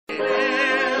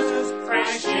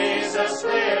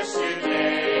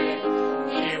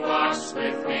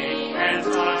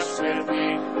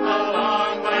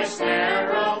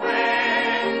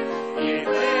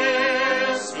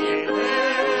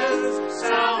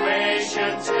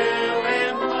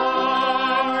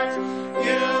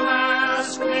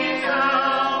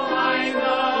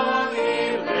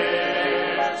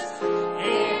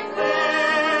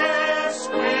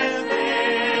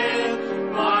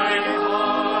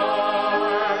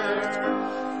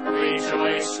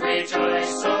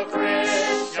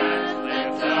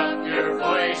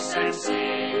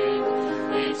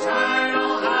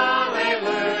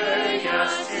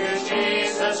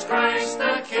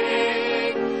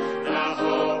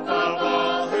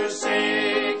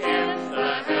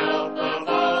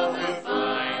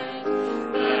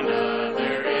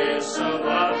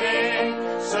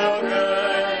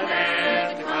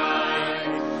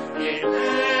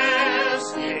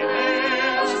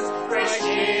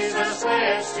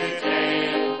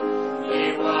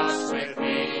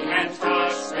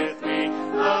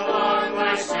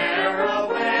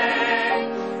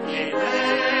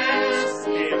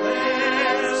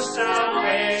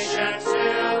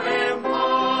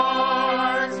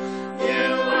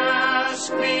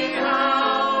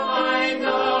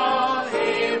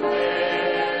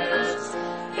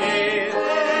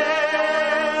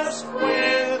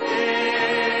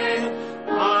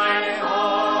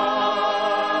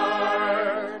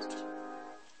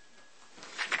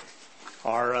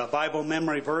Bible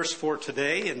memory verse for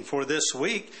today and for this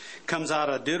week comes out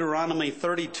of Deuteronomy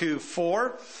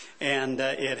 32:4, and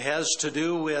it has to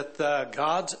do with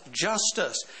God's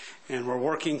justice. And we're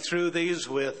working through these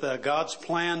with God's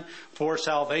plan for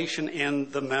salvation in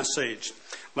the Message.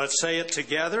 Let's say it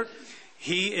together.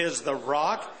 He is the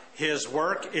rock. His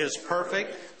work is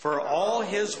perfect. For all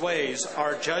his ways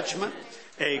are judgment.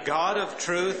 A God of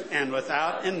truth and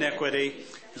without iniquity.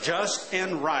 Just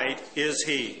and right is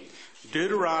he.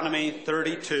 Deuteronomy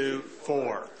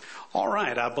 32:4. All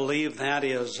right, I believe that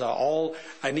is all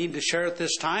I need to share at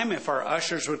this time. If our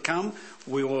ushers would come,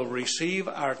 we will receive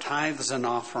our tithes and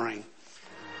offering.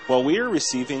 While we are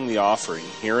receiving the offering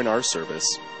here in our service,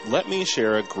 let me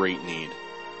share a great need,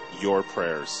 your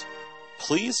prayers.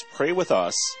 Please pray with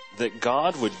us that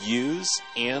God would use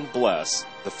and bless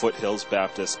the Foothills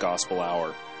Baptist Gospel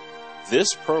Hour.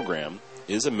 This program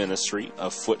is a ministry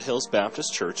of Foothills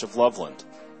Baptist Church of Loveland.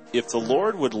 If the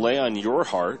Lord would lay on your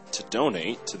heart to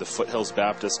donate to the Foothills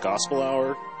Baptist Gospel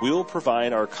Hour, we will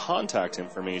provide our contact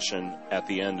information at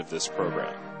the end of this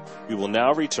program. We will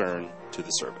now return to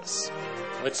the service.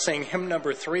 Let's sing hymn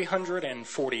number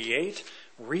 348,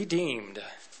 Redeemed.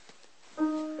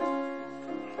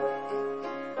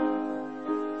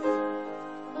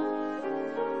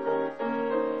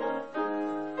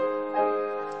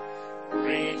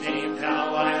 Redeemed,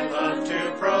 how I love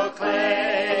to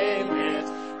proclaim it.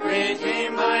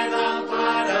 Redeemed by the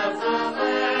blood of the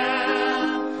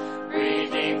Lamb,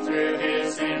 redeemed through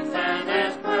his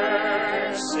infinite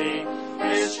mercy,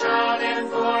 his child and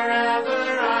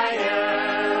forever I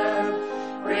am.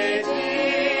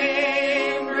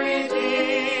 Redeemed,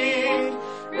 redeemed,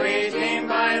 redeemed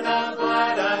by the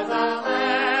blood of the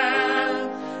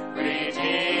Lamb,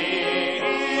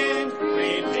 redeemed,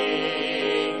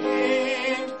 redeemed,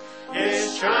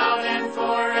 his child and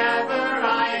forever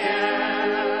I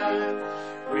am.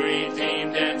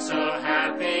 Redeemed and so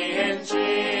happy in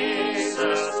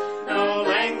Jesus, no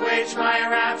language my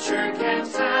rapture can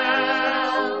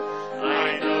tell.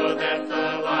 I know that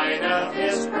the light of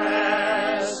his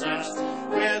presence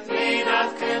with me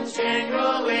doth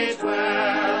continually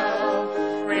dwell.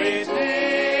 Redeemed,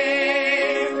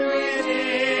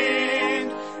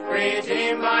 redeemed,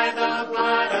 redeemed by the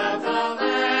blood of the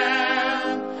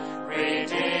Lamb,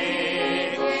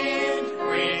 redeemed,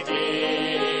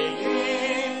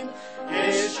 redeemed,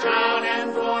 his child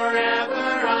and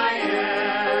forever I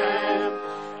am.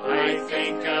 I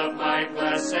think of my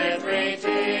blessed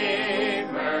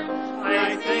Redeemer,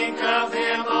 I think of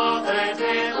him all the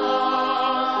day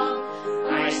long.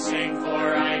 I sing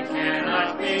for I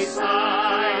cannot be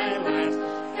silent,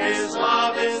 his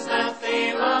love is the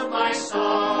theme of my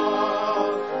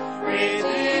song.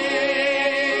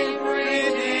 Redeemed,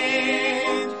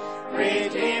 redeemed,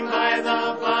 redeemed by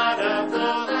the blood of the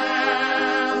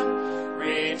Lamb,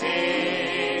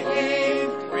 redeemed,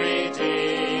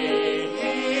 redeemed,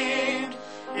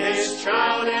 his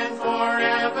child and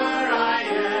forever I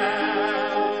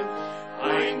am.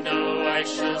 I know I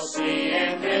shall see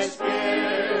in his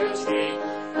beauty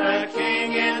the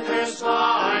King in whose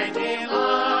law I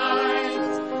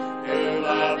delight, who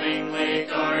lovingly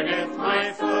guardeth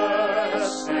my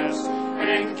footsteps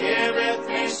and giveth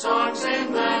me songs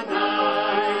in the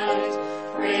night.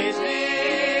 Redeemed,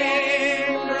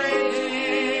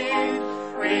 redeemed,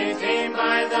 redeemed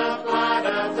by the blood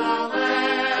of the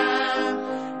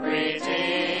Lamb,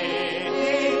 redeemed,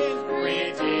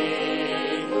 redeemed,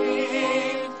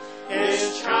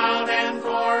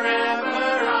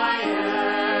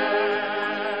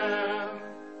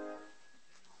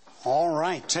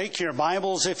 Take your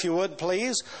Bibles, if you would,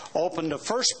 please. Open to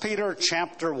 1 Peter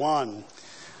chapter 1.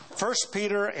 1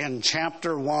 Peter in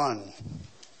chapter 1.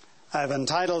 I've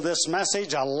entitled this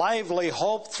message, A Lively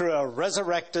Hope Through a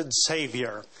Resurrected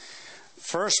Savior.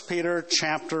 1 Peter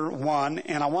chapter 1,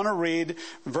 and I want to read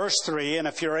verse 3, and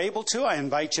if you're able to, I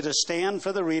invite you to stand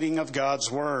for the reading of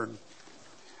God's Word.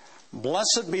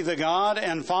 Blessed be the God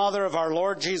and Father of our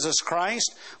Lord Jesus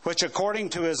Christ, which according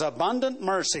to his abundant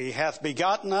mercy hath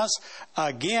begotten us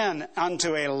again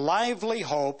unto a lively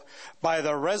hope by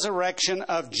the resurrection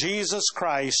of Jesus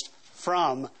Christ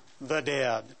from the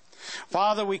dead.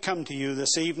 Father, we come to you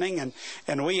this evening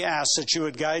and we ask that you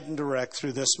would guide and direct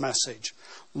through this message.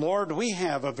 Lord, we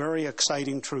have a very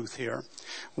exciting truth here.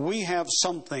 We have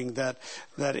something that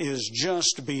is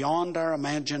just beyond our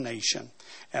imagination.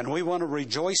 And we want to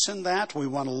rejoice in that. We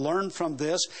want to learn from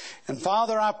this. And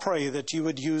Father, I pray that you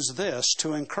would use this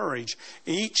to encourage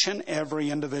each and every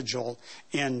individual.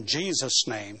 In Jesus'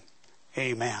 name,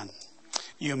 amen.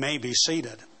 You may be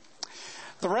seated.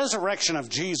 The resurrection of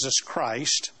Jesus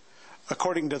Christ,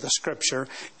 according to the Scripture,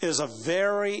 is a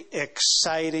very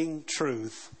exciting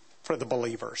truth for the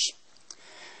believers.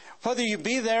 Whether you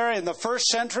be there in the first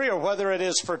century or whether it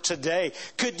is for today,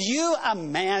 could you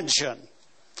imagine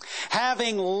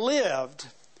having lived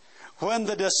when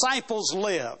the disciples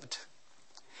lived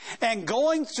and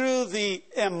going through the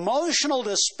emotional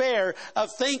despair of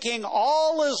thinking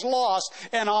all is lost,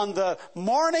 and on the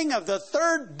morning of the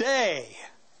third day,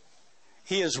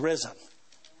 he is risen?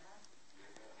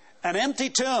 An empty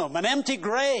tomb, an empty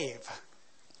grave.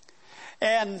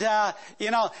 And,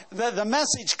 the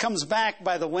message comes back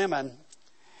by the women.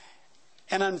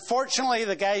 And unfortunately,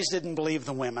 the guys didn't believe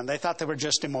the women. They thought they were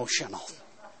just emotional.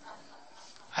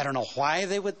 I don't know why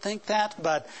they would think that,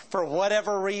 but for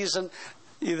whatever reason,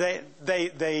 they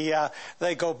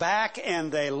go back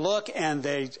and they look and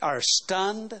they are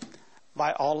stunned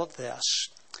by all of this.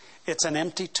 It's an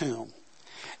empty tomb.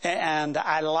 And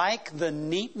I like the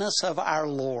neatness of our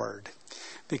Lord,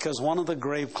 because one of the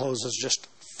grave clothes is just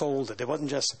folded. It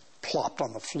wasn't just plopped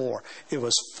on the floor. It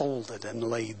was folded and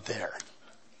laid there.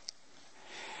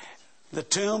 The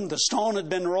tomb, the stone had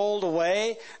been rolled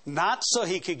away, not so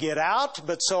he could get out,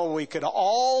 but so we could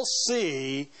all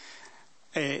see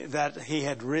that he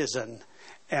had risen.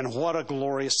 And what a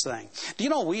glorious thing. Do you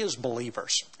know, we as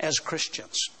believers, as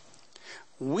Christians,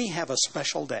 we have a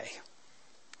special day.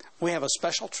 We have a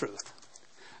special truth.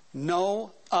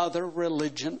 No other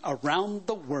religion around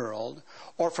the world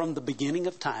or from the beginning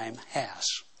of time has.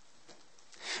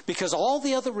 Because all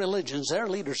the other religions, their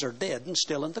leaders are dead and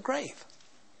still in the grave.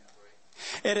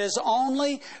 It is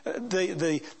only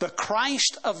the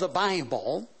Christ of the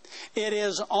Bible, it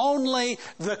is only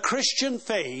the Christian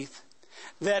faith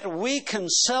that we can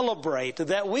celebrate,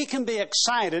 that we can be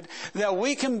excited, that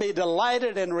we can be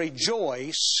delighted and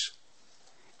rejoice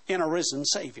in a risen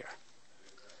Savior.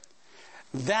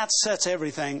 That sets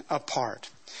everything apart.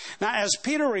 Now, as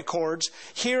Peter records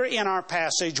here in our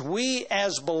passage, we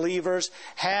as believers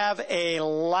have a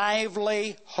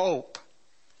lively hope.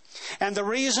 And the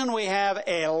reason we have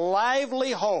a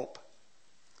lively hope,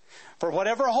 for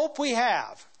whatever hope we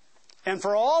have, and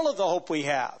for all of the hope we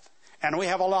have, and we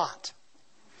have a lot,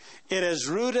 it is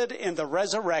rooted in the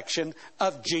resurrection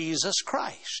of Jesus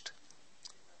Christ.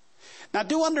 Now,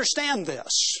 do understand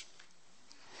this.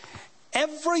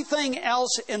 Everything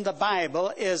else in the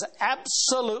Bible is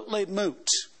absolutely moot.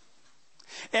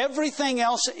 Everything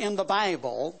else in the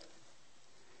Bible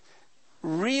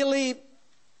really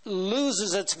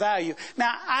loses its value.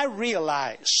 Now, I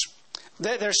realize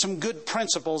that there's some good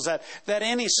principles that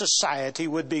any society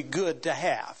would be good to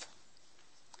have.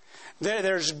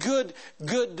 There's good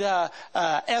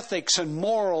ethics and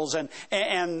morals and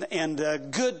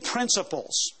good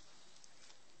principles.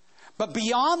 But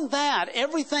beyond that,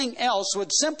 everything else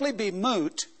would simply be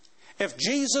moot if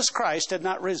Jesus Christ had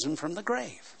not risen from the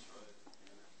grave.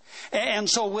 And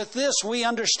so with this, we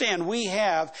understand we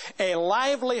have a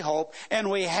lively hope,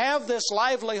 and we have this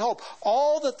lively hope.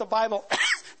 All that the Bible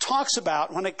talks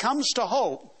about when it comes to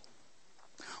hope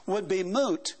would be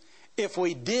moot if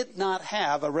we did not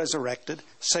have a resurrected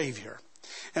Savior.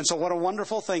 And so what a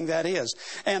wonderful thing that is.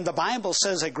 And the Bible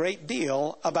says a great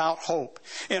deal about hope.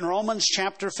 In Romans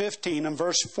chapter 15 and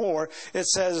verse 4, it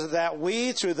says that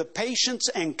we, through the patience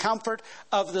and comfort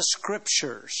of the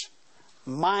Scriptures,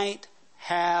 might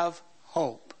have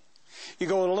hope. You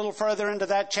go a little further into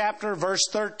that chapter, verse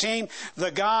 13,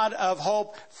 the God of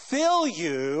hope fill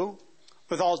you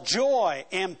with all joy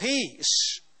and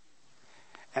peace.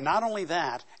 And not only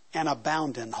that, and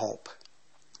abound in hope.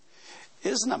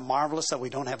 Isn't it marvelous that we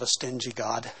don't have a stingy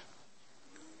God?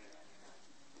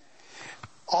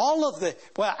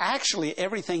 actually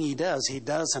everything he does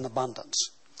in abundance.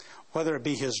 Whether it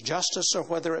be his justice or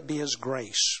whether it be his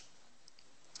grace.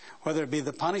 Whether it be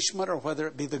the punishment or whether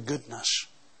it be the goodness.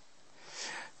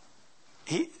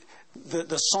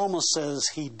 The psalmist says,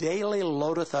 he daily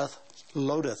loadeth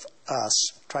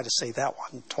us, try to say that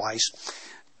one twice,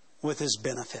 with his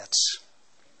benefits.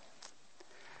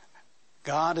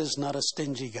 God is not a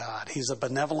stingy God. He's a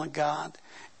benevolent God.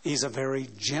 He's a very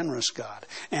generous God.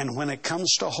 And when it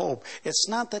comes to hope, it's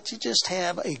not that you just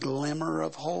have a glimmer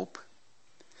of hope,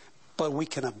 but we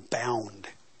can abound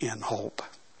in hope.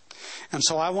 And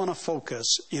so I want to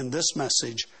focus in this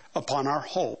message upon our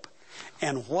hope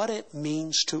and what it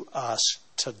means to us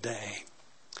today.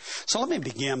 So let me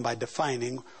begin by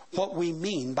defining what we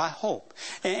mean by hope.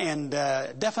 And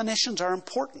definitions are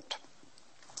important.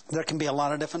 There can be a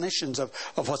lot of definitions of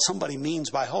what somebody means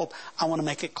by hope. I want to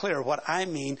make it clear what I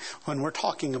mean when we're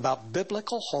talking about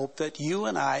biblical hope that you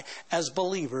and I as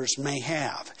believers may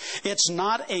have. It's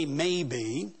not a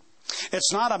maybe.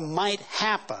 It's not a might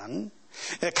happen.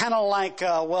 It's kind of like,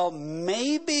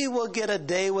 maybe we'll get a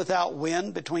day without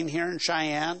wind between here and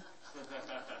Cheyenne.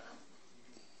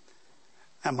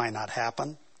 That might not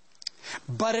happen.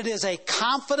 But it is a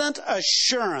confident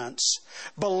assurance,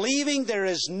 believing there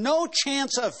is no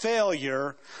chance of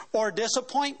failure or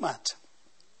disappointment.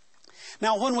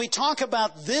 Now, when we talk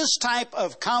about this type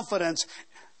of confidence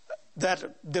that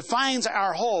defines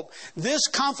our hope, this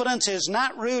confidence is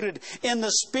not rooted in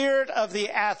the spirit of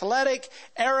the athletic,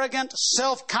 arrogant,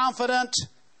 self-confident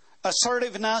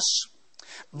assertiveness,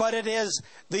 but it is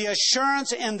the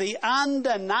assurance in the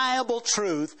undeniable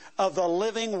truth of the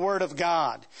living Word of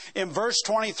God. In verse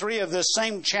 23 of this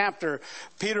same chapter,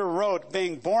 Peter wrote,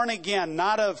 being born again,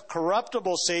 not of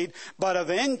corruptible seed, but of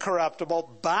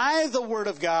incorruptible, by the Word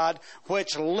of God,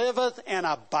 which liveth and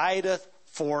abideth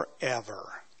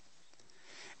forever.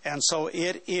 And so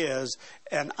it is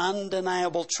an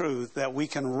undeniable truth that we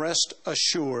can rest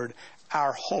assured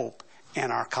our hope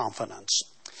and our confidence.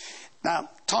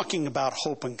 Now, talking about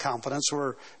hope and confidence,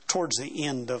 we're towards the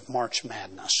end of March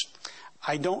Madness.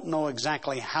 I don't know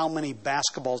exactly how many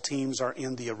basketball teams are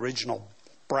in the original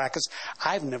brackets.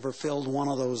 I've never filled one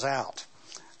of those out.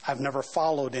 I've never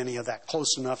followed any of that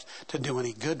close enough to do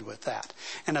any good with that.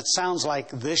 And it sounds like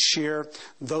this year,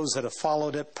 those that have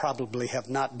followed it probably have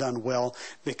not done well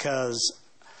because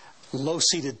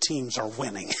low-seeded teams are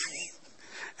winning.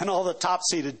 And all the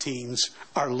top-seeded teams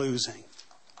are losing.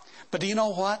 But do you know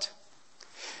what?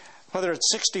 Whether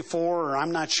it's 64 or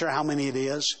I'm not sure how many it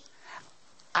is,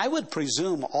 I would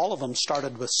presume all of them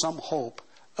started with some hope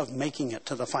of making it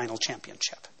to the final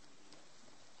championship.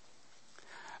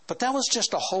 But that was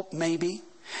just a hope maybe.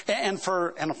 And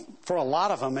for a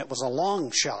lot of them, it was a long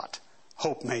shot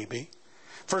hope maybe.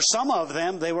 For some of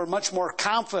them, they were much more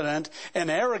confident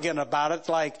and arrogant about it,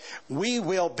 like, we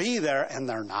will be there, and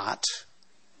they're not.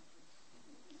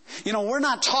 You know, we're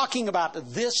not talking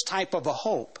about this type of a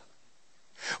hope.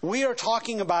 We are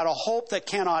talking about a hope that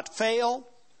cannot fail,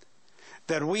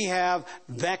 that we have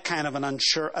that kind of an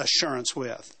assurance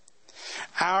with.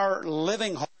 Our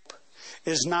living hope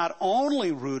is not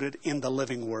only rooted in the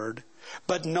living Word,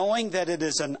 but knowing that it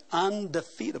is an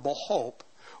undefeatable hope,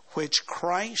 which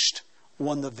Christ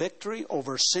won the victory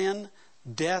over sin,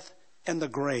 death, and the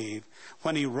grave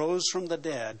when He rose from the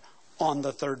dead on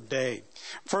the third day.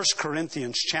 1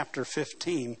 Corinthians chapter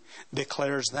 15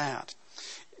 declares that.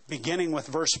 Beginning with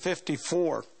verse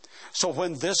 54. So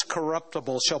when this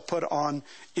corruptible shall put on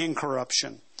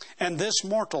incorruption, and this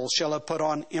mortal shall have put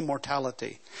on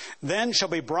immortality, then shall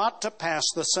be brought to pass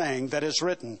the saying that is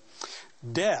written,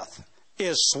 Death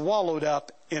is swallowed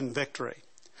up in victory.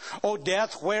 O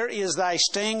death, where is thy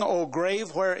sting? O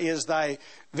grave, where is thy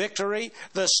victory?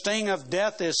 The sting of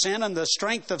death is sin, and the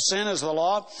strength of sin is the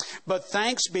law. But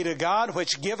thanks be to God,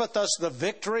 which giveth us the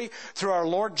victory through our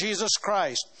Lord Jesus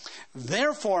Christ.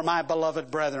 Therefore, my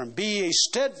beloved brethren, be ye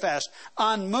steadfast,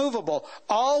 unmovable,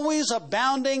 always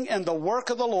abounding in the work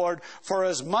of the Lord, for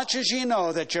as much as ye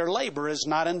know that your labor is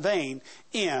not in vain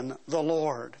in the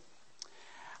Lord.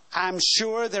 I'm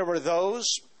sure there were those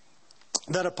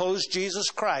that opposed Jesus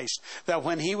Christ, that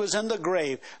when He was in the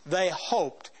grave, they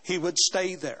hoped He would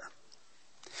stay there.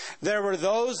 There were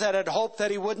those that had hoped that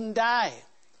He wouldn't die.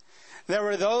 There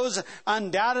were those,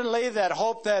 undoubtedly, that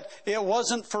hoped that it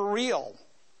wasn't for real.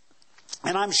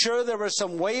 And I'm sure there was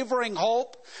some wavering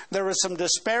hope. There was some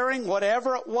despairing,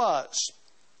 whatever it was.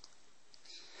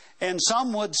 And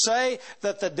some would say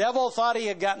that the devil thought he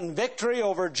had gotten victory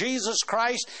over Jesus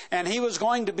Christ and he was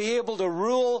going to be able to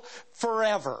rule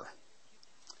forever.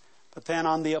 But then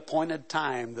on the appointed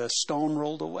time, the stone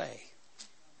rolled away.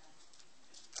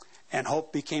 And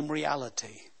hope became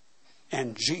reality.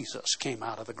 And Jesus came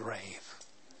out of the grave.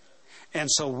 And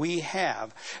so we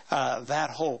have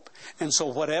that hope. And so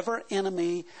whatever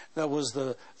enemy that was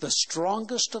the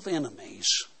strongest of enemies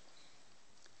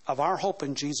of our hope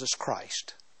in Jesus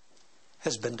Christ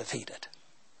has been defeated.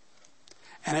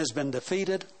 And has been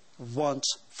defeated once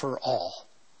for all.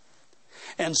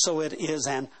 And so it is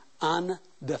an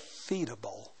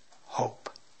undefeatable hope.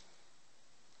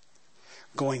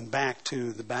 Going back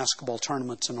to the basketball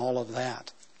tournaments and all of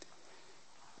that,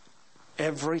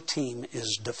 every team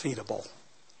is defeatable.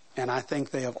 And I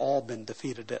think they have all been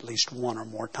defeated at least one or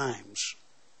more times.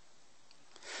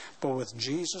 But with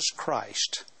Jesus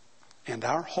Christ and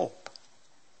our hope,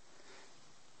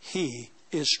 He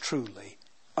is truly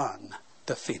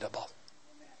undefeatable.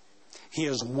 He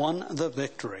has won the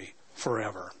victory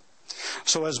forever.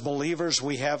 So as believers,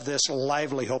 we have this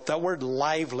lively hope. That word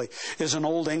lively is an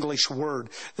old English word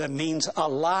that means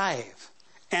alive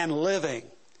and living.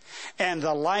 And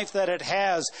the life that it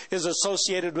has is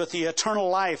associated with the eternal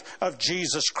life of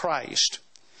Jesus Christ.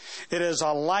 It is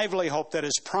a lively hope that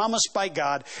is promised by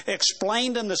God,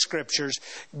 explained in the Scriptures,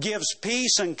 gives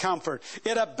peace and comfort.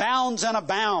 It abounds and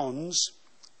abounds,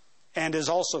 and is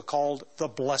also called the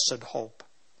blessed hope.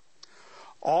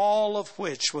 All of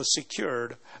which was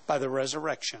secured by the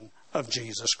resurrection of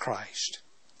Jesus Christ.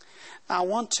 Now, I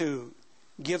want to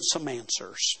give some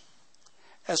answers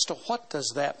as to what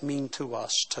does that mean to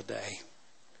us today.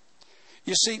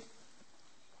 You see,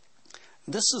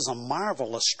 this is a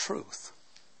marvelous truth.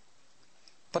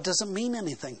 But does it mean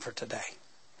anything for today?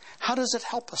 How does it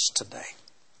help us today?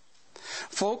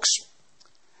 Folks,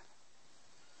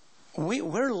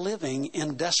 we're living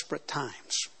in desperate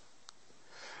times.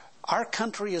 Our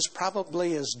country is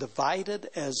probably as divided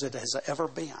as it has ever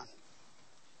been.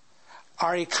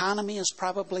 Our economy is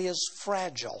probably as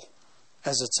fragile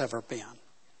as it's ever been.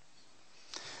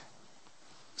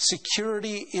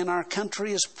 Security in our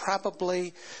country is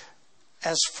probably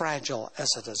as fragile as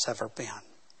it has ever been.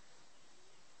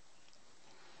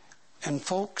 And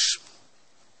folks,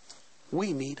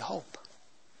 we need hope.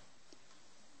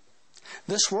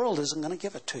 This world isn't going to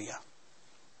give it to you.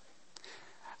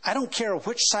 I don't care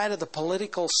which side of the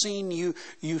political scene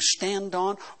you stand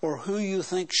on or who you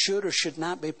think should or should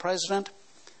not be president,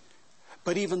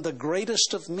 but even the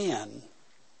greatest of men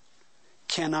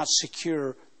cannot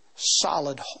secure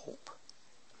solid hope.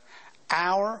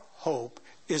 Our hope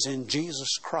is in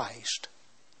Jesus Christ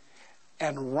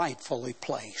and rightfully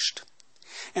placed.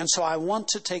 And so I want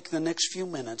to take the next few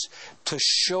minutes to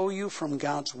show you from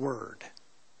God's Word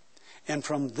and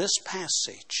from this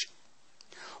passage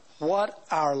what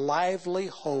our lively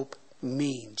hope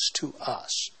means to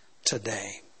us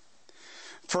today.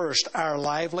 First, our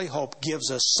lively hope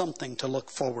gives us something to look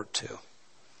forward to.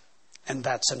 And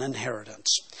that's an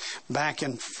inheritance. Back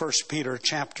in 1 Peter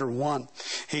chapter 1,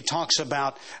 he talks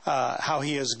about how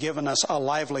he has given us a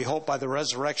lively hope by the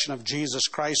resurrection of Jesus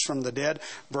Christ from the dead.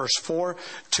 Verse 4,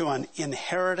 to an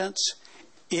inheritance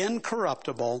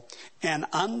incorruptible and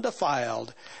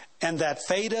undefiled, and that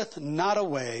fadeth not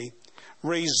away,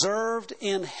 reserved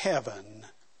in heaven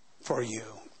for you.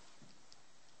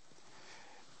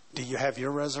 Do you have your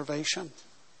reservation?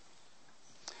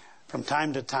 From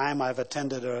time to time, I've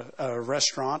attended a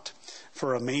restaurant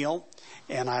for a meal,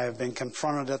 and I have been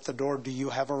confronted at the door, do you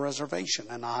have a reservation?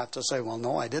 And I have to say, well,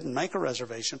 no, I didn't make a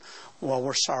reservation. Well,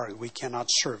 we're sorry, we cannot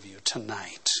serve you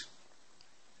tonight.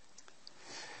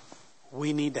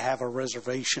 We need to have a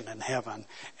reservation in heaven,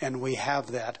 and we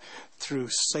have that through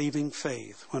saving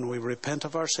faith. When we repent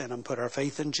of our sin and put our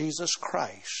faith in Jesus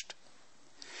Christ,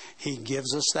 He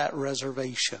gives us that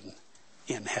reservation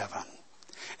in heaven.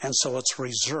 And so it's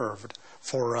reserved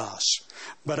for us.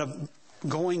 But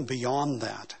going beyond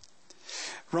that,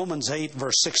 Romans 8,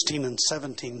 verse 16 and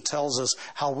 17 tells us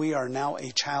how we are now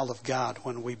a child of God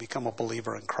when we become a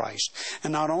believer in Christ.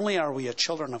 And not only are we a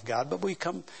children of God, but we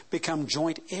become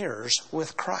joint heirs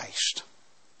with Christ.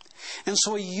 And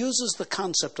so he uses the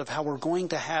concept of how we're going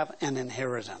to have an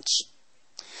inheritance.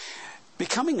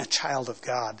 Becoming a child of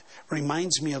God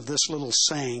reminds me of this little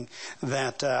saying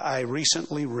that I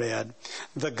recently read.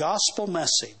 The gospel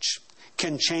message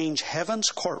can change heaven's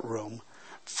courtroom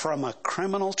from a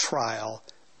criminal trial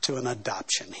to an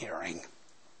adoption hearing.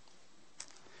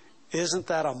 Isn't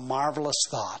that a marvelous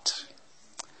thought?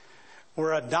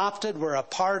 We're adopted, we're a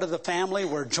part of the family,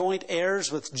 we're joint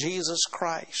heirs with Jesus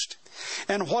Christ.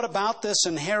 And what about this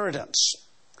inheritance?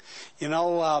 You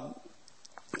know,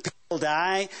 people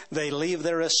die, they leave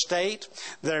their estate.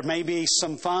 There may be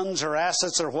some funds or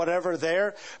assets or whatever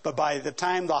there, but by the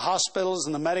time the hospitals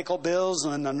and the medical bills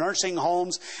and the nursing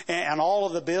homes and all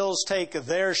of the bills take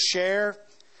their share,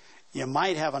 you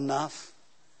might have enough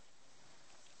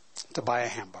to buy a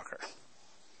hamburger.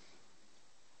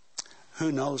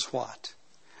 Who knows what?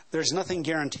 There's nothing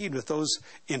guaranteed with those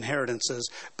inheritances,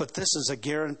 but this is a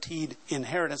guaranteed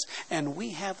inheritance, and we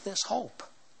have this hope.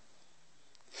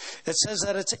 It says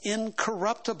that it's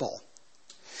incorruptible.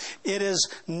 It is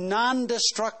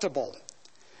non-destructible.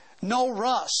 No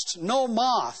rust, no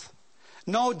moth,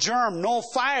 no germ, no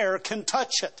fire can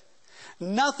touch it.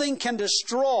 Nothing can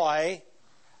destroy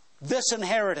this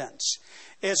inheritance.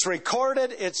 It's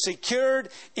recorded, it's secured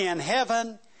in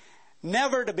heaven,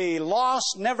 never to be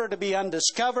lost, never to be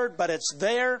undiscovered, but it's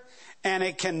there and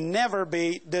it can never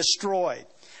be destroyed.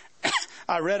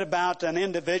 I read about an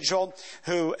individual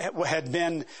who had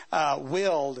been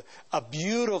willed a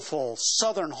beautiful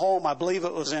southern home. I believe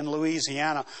it was in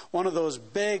Louisiana, one of those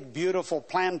big, beautiful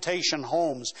plantation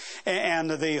homes. And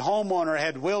the homeowner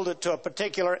had willed it to a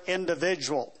particular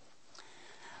individual.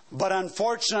 But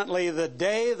unfortunately, the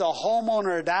day the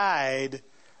homeowner died,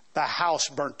 the house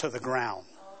burnt to the ground.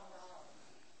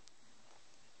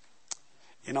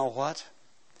 You know what?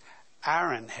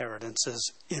 Our inheritance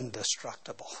is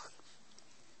indestructible.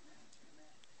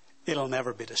 It'll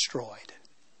never be destroyed.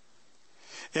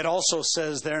 It also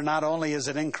says there, not only is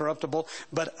it incorruptible,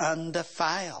 but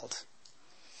undefiled.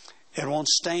 It won't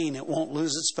stain. It won't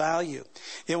lose its value.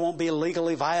 It won't be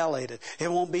legally violated.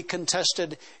 It won't be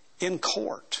contested in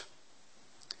court.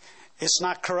 It's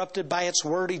not corrupted by its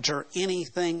wordage or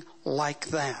anything like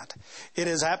that. It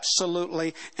is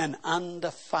absolutely an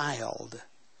undefiled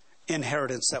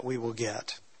inheritance that we will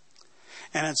get.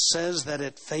 And it says that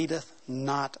it fadeth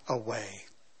not away.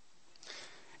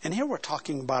 And here we're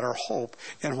talking about our hope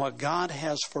and what God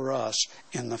has for us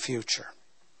in the future.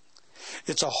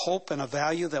 It's a hope and a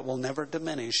value that will never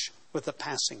diminish with the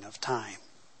passing of time.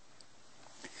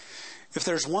 If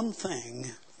there's one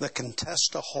thing that can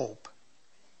test a hope,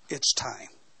 it's time.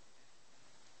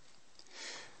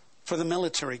 For the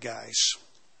military guys,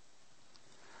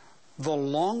 the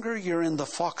longer you're in the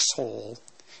foxhole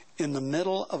in the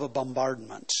middle of a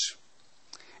bombardment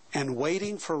and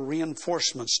waiting for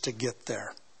reinforcements to get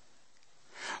there,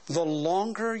 the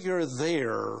longer you're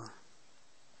there,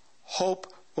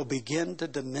 hope will begin to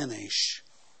diminish,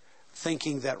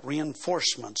 thinking that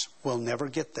reinforcements will never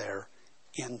get there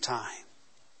in time.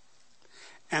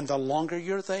 And the longer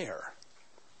you're there,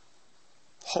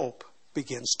 hope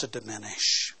begins to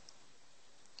diminish.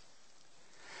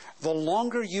 The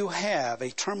longer you have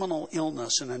a terminal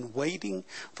illness and in waiting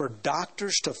for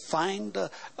doctors to find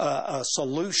a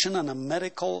solution and a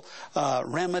medical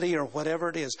remedy or whatever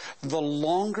it is, the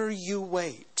longer you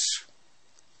wait,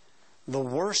 the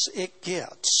worse it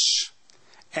gets,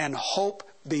 and hope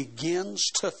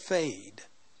begins to fade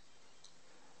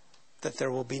that there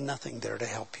will be nothing there to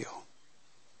help you.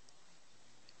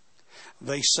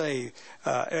 They say,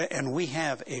 and we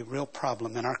have a real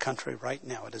problem in our country right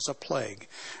now. It is a plague.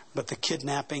 But the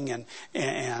kidnapping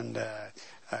and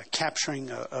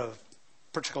capturing of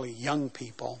particularly young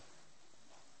people,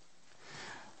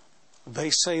 they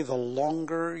say the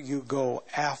longer you go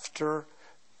after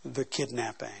the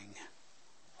kidnapping,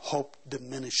 hope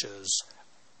diminishes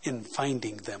in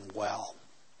finding them well,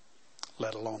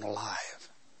 let alone alive.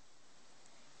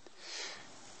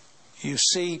 You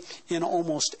see, in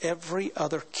almost every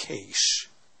other case,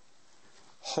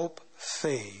 hope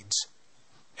fades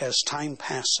as time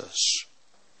passes.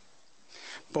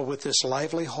 But with this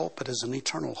lively hope, it is an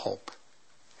eternal hope.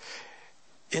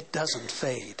 It doesn't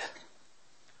fade.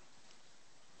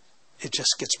 It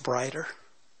just gets brighter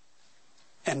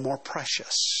and more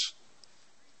precious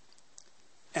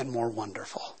and more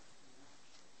wonderful.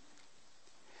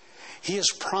 He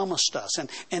has promised us, and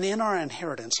in our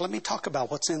inheritance, let me talk about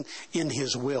what's in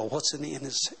His will, what's in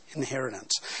His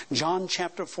inheritance. John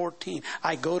chapter 14,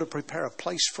 I go to prepare a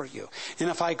place for you.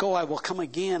 And if I go, I will come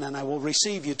again, and I will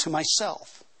receive you to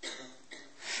myself.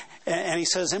 And He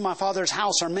says, in my Father's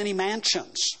house are many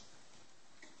mansions.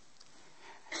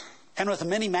 And with the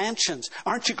many mansions,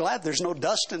 aren't you glad there's no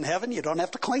dust in heaven? You don't have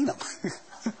to clean them.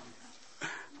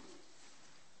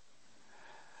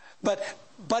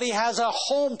 But He has a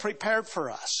home prepared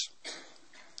for us.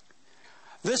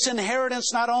 This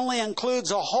inheritance not only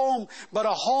includes a home, but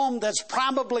a home that's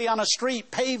probably on a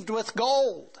street paved with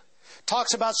gold.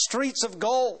 Talks about streets of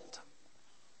gold.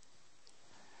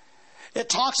 It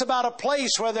talks about a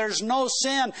place where there's no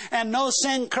sin and no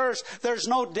sin curse. There's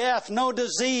no death, no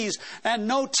disease, and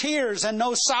no tears and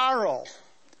no sorrow.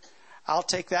 I'll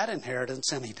take that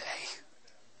inheritance any day.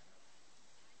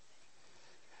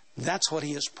 That's what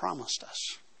He has promised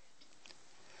us.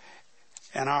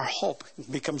 And our hope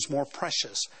becomes more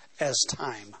precious as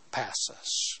time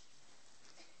passes.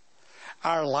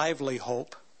 Our lively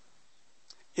hope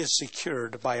is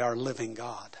secured by our living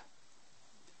God.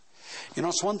 You know,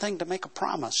 it's one thing to make a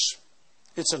promise.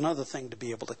 It's another thing to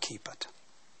be able to keep it.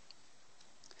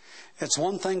 It's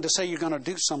one thing to say you're going to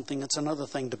do something. It's another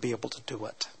thing to be able to do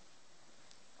it.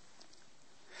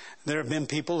 There have been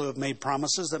people who have made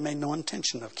promises that made no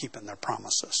intention of keeping their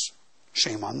promises.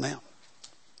 Shame on them.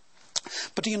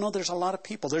 But do you know there's a lot of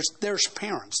people, there's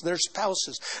parents, there's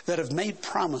spouses that have made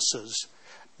promises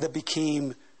that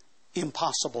became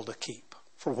impossible to keep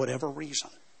for whatever reason.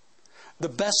 The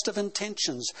best of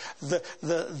intentions,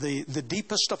 the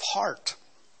deepest of heart,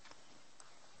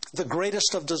 the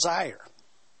greatest of desire.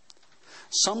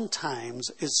 Sometimes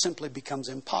it simply becomes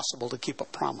impossible to keep a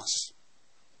promise.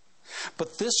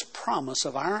 But this promise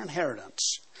of our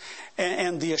inheritance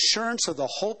and the assurance of the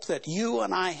hope that you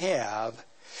and I have,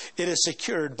 it is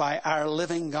secured by our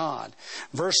living God.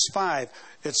 Verse 5,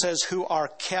 it says, who are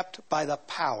kept by the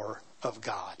power of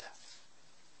God.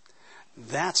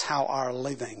 That's how our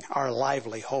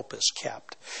lively hope is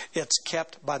kept. It's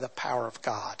kept by the power of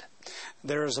God.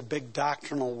 There is a big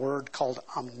doctrinal word called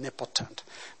omnipotent,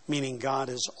 meaning God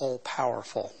is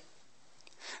all-powerful.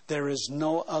 There is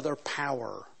no other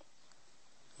power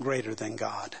greater than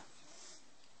God.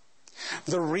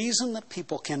 The reason that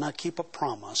people cannot keep a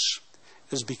promise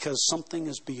is because something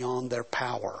is beyond their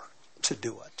power to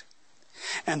do it.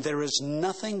 And there is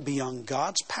nothing beyond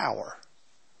God's power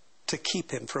to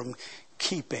keep him from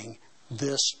keeping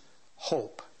this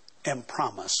hope and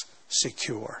promise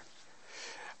secure.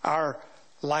 Our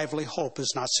lively hope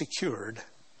is not secured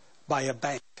by a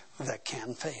bank that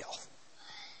can fail.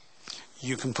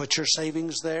 You can put your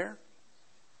savings there.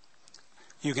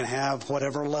 You can have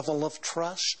whatever level of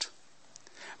trust.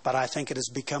 But I think it has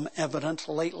become evident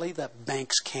lately that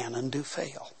banks can and do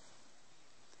fail.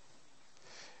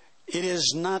 It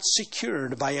is not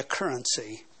secured by a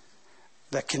currency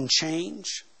that can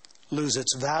change, lose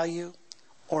its value,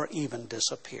 or even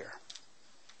disappear.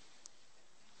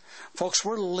 Folks,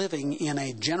 we're living in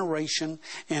a generation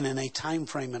and in a time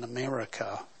frame in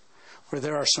America where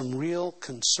there are some real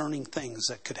concerning things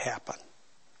that could happen.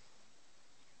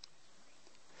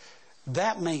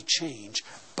 That may change,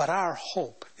 but our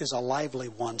hope is a lively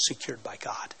one secured by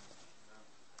God.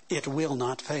 It will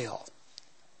not fail.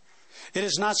 It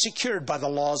is not secured by the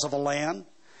laws of a land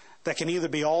that can either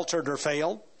be altered or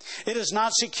fail. It is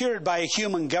not secured by a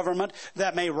human government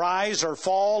that may rise or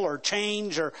fall or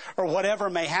change or whatever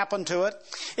may happen to it.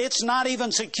 It's not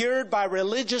even secured by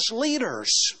religious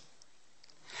leaders.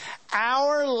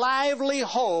 Our lively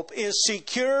hope is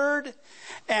secured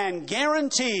and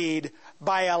guaranteed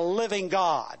by a living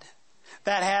God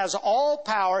that has all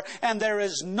power, and there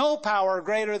is no power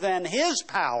greater than His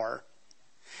power,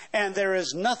 and there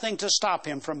is nothing to stop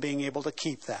Him from being able to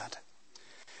keep that.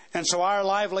 And so our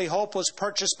lively hope was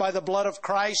purchased by the blood of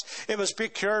Christ. It was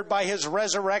procured by His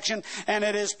resurrection, and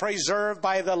it is preserved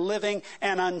by the living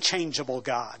and unchangeable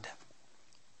God.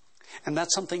 And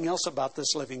that's something else about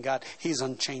this living God. He's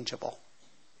unchangeable.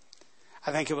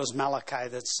 I think it was Malachi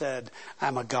that said,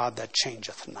 I'm a God that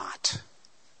changeth not.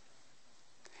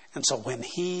 And so when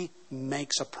He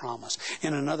makes a promise,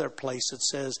 in another place it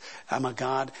says, I'm a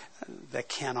God that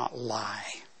cannot lie.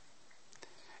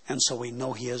 And so we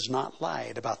know He has not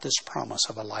lied about this promise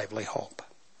of a lively hope.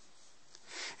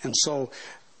 And so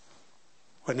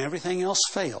when everything else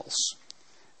fails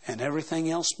and everything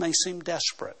else may seem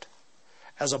desperate,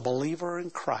 as a believer in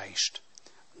Christ,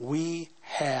 we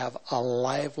have a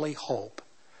lively hope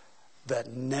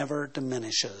that never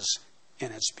diminishes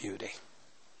in its beauty.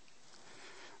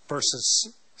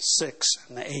 Verses 6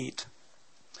 and 8.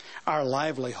 Our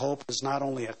lively hope is not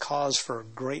only a cause for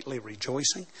greatly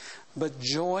rejoicing, but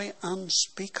joy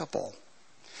unspeakable.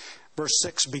 Verse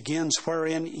 6 begins,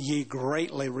 wherein ye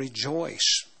greatly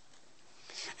rejoice.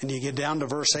 And you get down to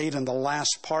verse 8, and the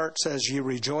last part says, ye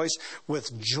rejoice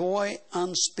with joy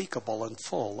unspeakable and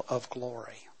full of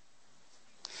glory.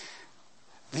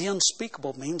 The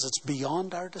unspeakable means it's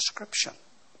beyond our description,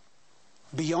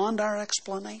 beyond our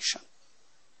explanation.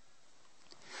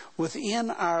 Within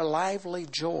our lively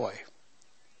joy,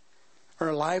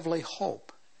 or lively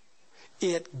hope,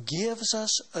 it gives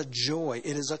us a joy.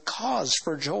 It is a cause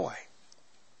for joy.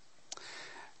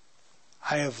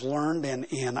 I have learned,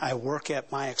 and I work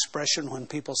at my expression when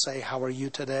people say, how are you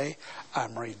today?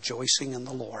 I'm rejoicing in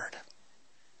the Lord.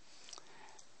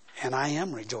 And I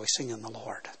am rejoicing in the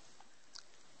Lord.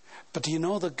 But do you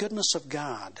know the goodness of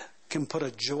God can put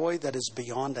a joy that is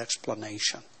beyond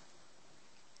explanation?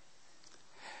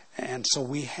 And so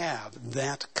we have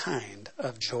that kind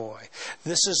of joy.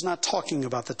 This is not talking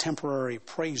about the temporary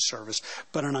praise service,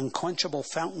 but an unquenchable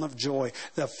fountain of joy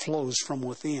that flows from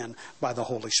within by the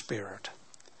Holy Spirit.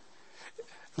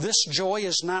 This joy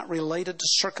is not related to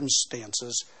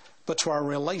circumstances, but to our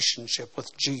relationship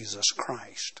with Jesus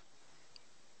Christ.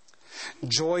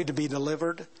 Joy to be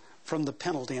delivered from the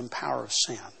penalty and power of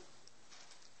sin.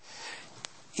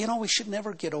 You know, we should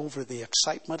never get over the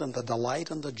excitement and the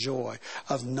delight and the joy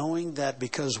of knowing that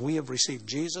because we have received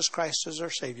Jesus Christ as our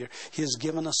Savior, He has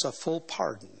given us a full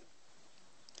pardon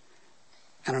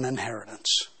and an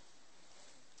inheritance.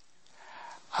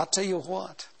 I'll tell you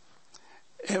what,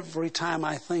 every time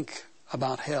I think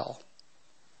about hell,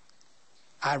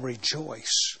 I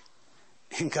rejoice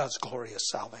in God's glorious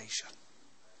salvation.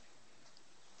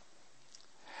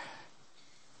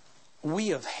 We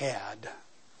have had,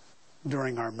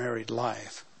 during our married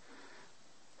life,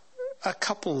 a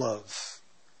couple of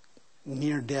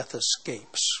near-death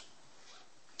escapes.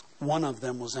 One of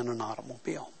them was in an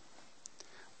automobile.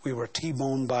 We were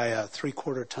T-boned by a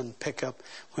 3/4-ton pickup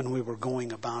when we were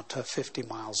going about 50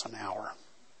 miles an hour.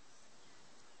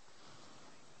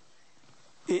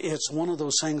 It's one of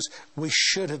those things, we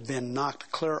should have been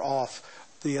knocked clear off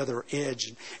the other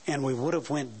edge, and we would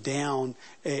have went down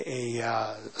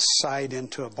a side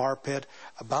into a bar pit,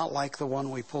 about like the one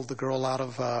we pulled the girl out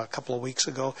of a couple of weeks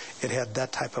ago. It had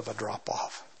that type of a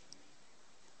drop-off.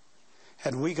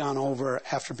 Had we gone over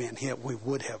after being hit, we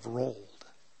would have rolled.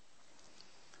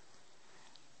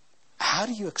 How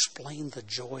do you explain the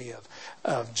joy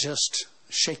of just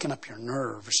shaking up your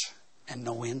nerves and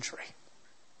no injury?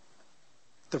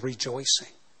 The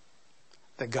rejoicing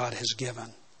that God has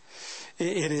given.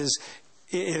 It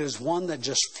is one that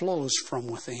just flows from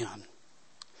within.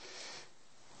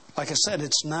 Like I said,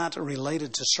 it's not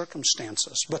related to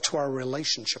circumstances, but to our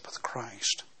relationship with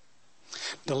Christ.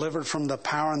 Delivered from the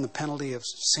power and the penalty of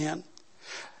sin.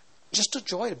 Just a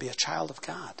joy to be a child of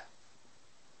God.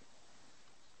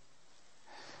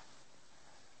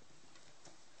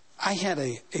 I had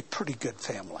a pretty good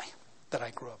family that I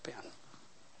grew up in.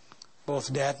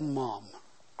 Both dad and mom,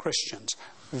 Christians,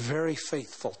 very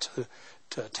faithful to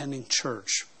attending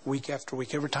church week after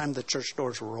week, every time the church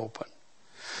doors were open.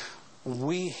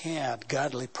 We had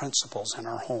godly principles in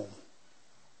our home.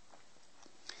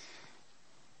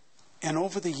 And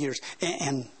over the years,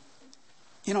 and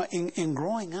you know, in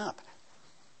growing up,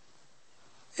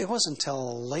 it wasn't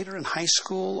until later in high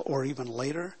school or even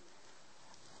later,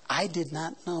 I did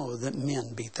not know that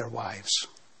men beat their wives.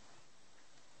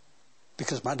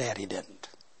 Because my daddy didn't.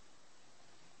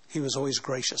 He was always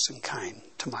gracious and kind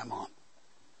to my mom.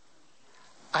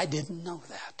 I didn't know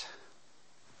that.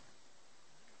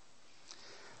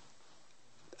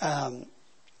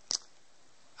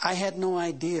 I had no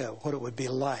idea what it would be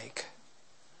like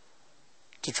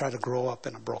to try to grow up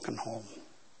in a broken home.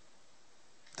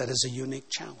 That is a unique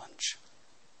challenge.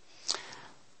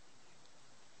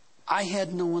 I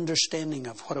had no understanding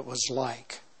of what it was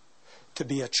like to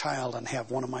be a child and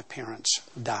have one of my parents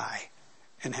die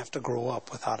and have to grow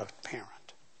up without a parent.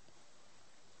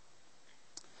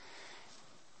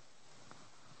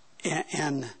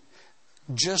 And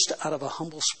just out of a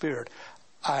humble spirit,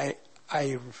 I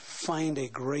find a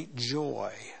great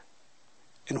joy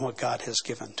in what God has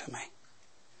given to me.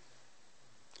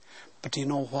 But do you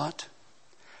know what?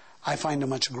 I find a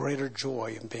much greater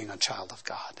joy in being a child of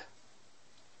God.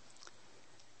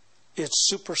 It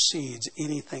supersedes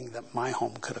anything that my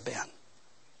home could have been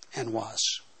and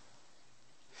was.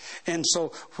 And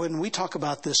so when we talk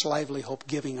about this lively hope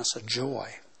giving us a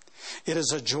joy, it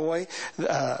is a joy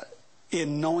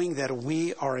in knowing that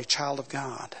we are a child of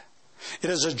God. It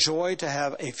is a joy to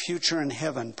have a future in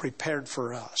heaven prepared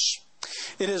for us.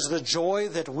 It is the joy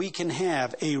that we can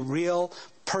have a real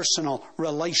personal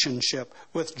relationship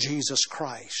with Jesus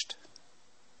Christ.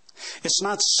 It's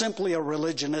not simply a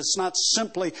religion. It's not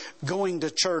simply going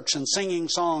to church and singing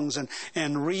songs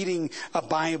and reading a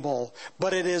Bible.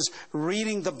 But it is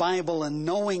reading the Bible and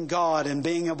knowing God and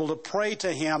being able to pray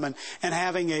to Him and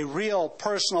having a real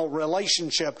personal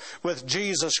relationship with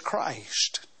Jesus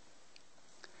Christ.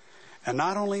 And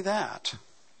not only that,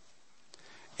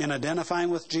 in identifying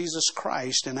with Jesus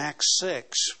Christ in Acts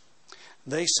 6,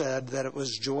 they said that it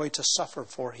was joy to suffer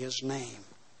for His name.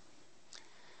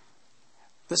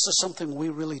 This is something we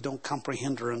really don't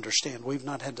comprehend or understand. We've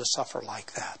not had to suffer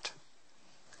like that.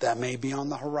 That may be on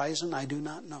the horizon. I do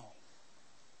not know.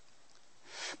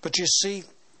 But you see,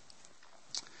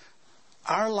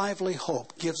 our lively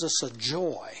hope gives us a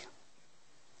joy,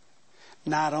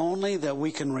 Not only that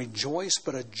we can rejoice,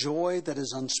 but a joy that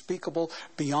is unspeakable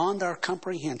beyond our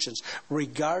comprehensions,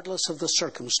 regardless of the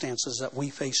circumstances that we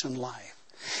face in life.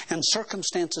 And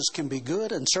circumstances can be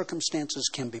good and circumstances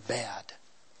can be bad.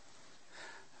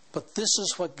 But this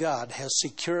is what God has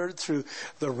secured through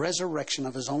the resurrection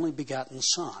of His only begotten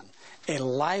Son, a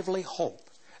lively hope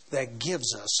that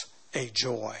gives us a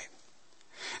joy.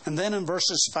 And then in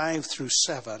verses 5 through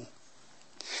 7,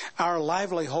 our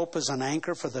lively hope is an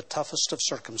anchor for the toughest of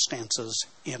circumstances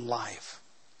in life.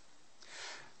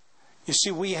 You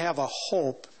see, we have a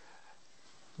hope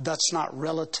that's not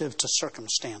relative to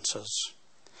circumstances,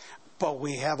 but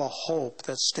we have a hope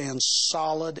that stands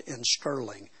solid and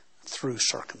sterling through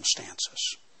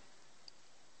circumstances.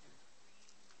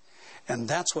 And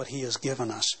that's what He has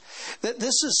given us.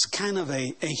 This is kind of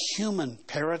a human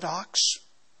paradox.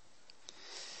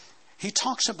 He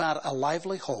talks about a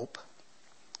lively hope,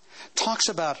 talks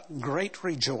about greatly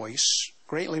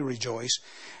rejoice,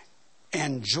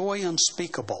 and joy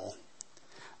unspeakable.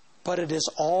 But it is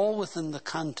all within the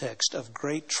context of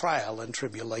great trial and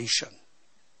tribulation.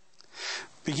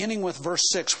 Beginning with verse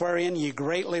 6, wherein ye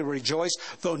greatly rejoice,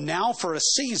 though now for a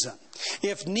season,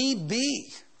 if need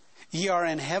be, ye are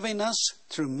in heaviness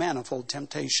through manifold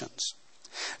temptations,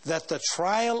 that the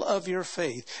trial of your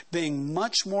faith, being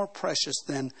much more precious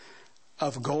than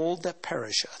of gold that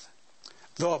perisheth,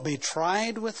 though it be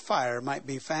tried with fire, might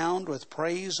be found with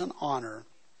praise and honor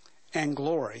and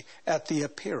glory at the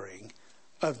appearing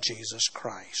of Jesus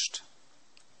Christ.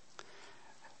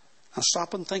 Now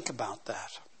stop and think about that.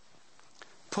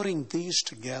 Putting these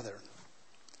together.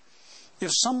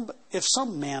 If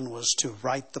some man was to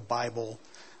write the Bible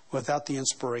without the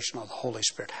inspiration of the Holy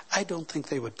Spirit, I don't think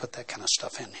they would put that kind of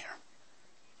stuff in here.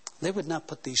 They would not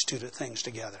put these two things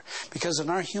together. Because in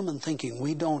our human thinking,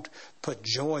 we don't put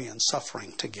joy and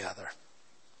suffering together.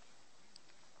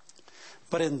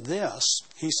 But in this,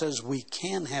 he says we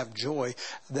can have joy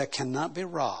that cannot be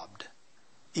robbed,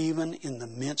 even in the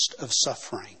midst of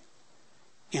suffering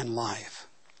in life.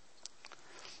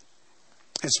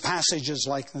 It's passages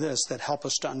like this that help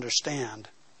us to understand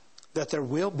that there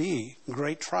will be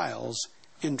great trials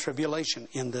in tribulation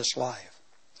in this life.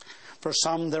 For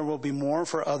some there will be more,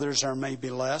 for others there may be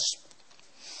less.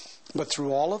 But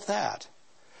through all of that,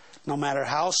 no matter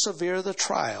how severe the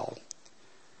trial,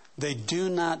 they do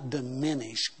not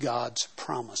diminish God's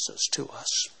promises to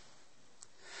us.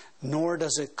 Nor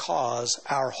does it cause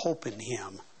our hope in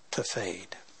Him to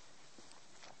fade.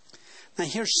 Now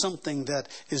here's something that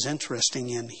is interesting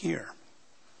in here.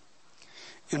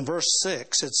 In verse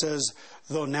 6 it says,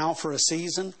 though now for a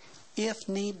season, if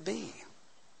need be.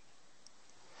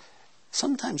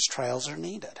 Sometimes trials are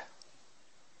needed.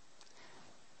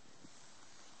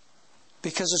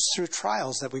 Because it's through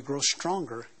trials that we grow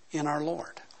stronger in our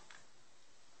Lord.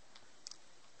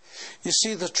 You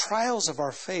see, the trials of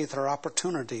our faith are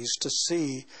opportunities to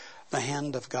see the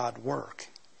hand of God work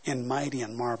in mighty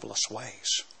and marvelous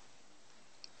ways.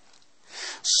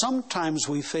 Sometimes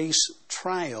we face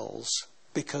trials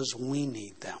because we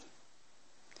need them.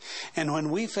 And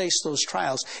when we face those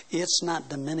trials, it's not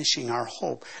diminishing our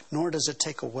hope, nor does it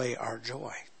take away our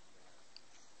joy.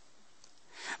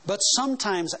 But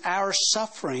sometimes our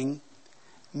suffering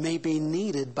may be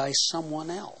needed by someone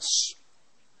else.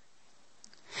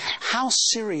 How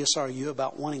serious are you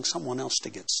about wanting someone else to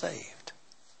get saved?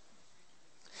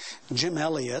 Jim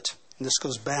Elliot, this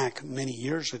goes back many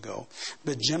years ago,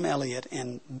 but Jim Elliot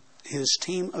and his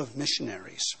team of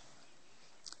missionaries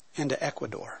into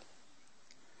Ecuador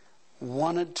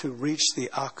wanted to reach the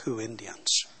Aku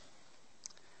Indians.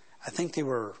 I think they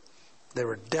were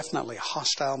definitely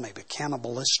hostile, maybe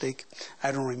cannibalistic.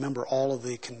 I don't remember all of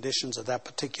the conditions of that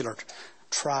particular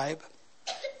tribe.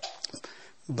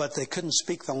 But they couldn't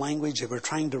speak the language. They were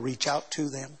trying to reach out to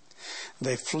them.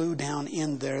 They flew down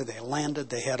in there. They landed.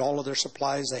 They had all of their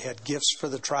supplies. They had gifts for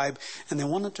the tribe. And they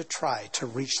wanted to try to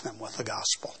reach them with the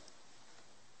gospel.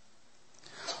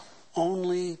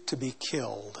 Only to be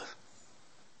killed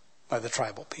by the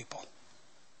tribal people.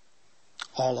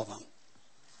 All of them.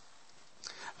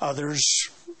 Others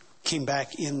came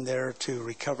back in there to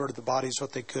recover the bodies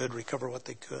what they could, recover what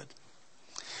they could.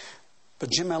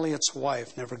 But Jim Elliot's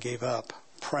wife never gave up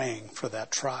praying for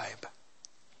that tribe.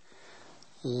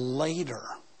 Later,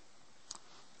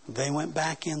 they went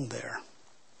back in there,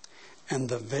 and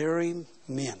the very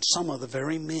men, some of the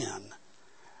very men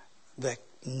that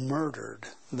murdered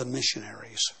the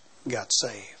missionaries got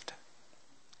saved.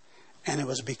 And it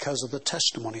was because of the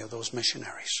testimony of those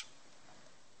missionaries.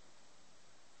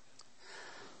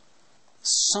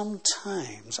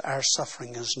 Sometimes our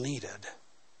suffering is needed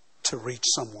to reach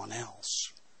someone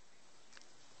else.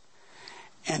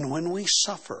 And when we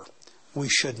suffer, we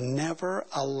should never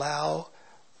allow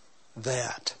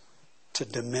that to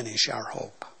diminish our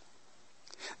hope.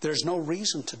 There's no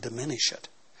reason to diminish it.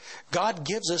 God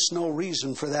gives us no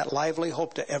reason for that lively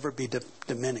hope to ever be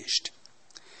diminished.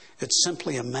 It's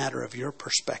simply a matter of your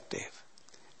perspective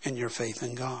and your faith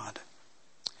in God.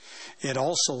 It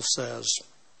also says,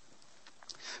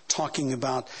 talking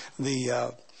about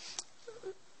the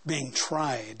being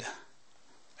tried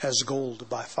as gold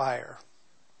by fire.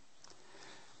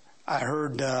 I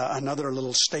heard another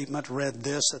little statement, read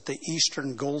this, that the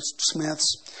Eastern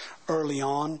goldsmiths early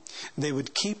on, they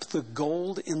would keep the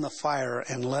gold in the fire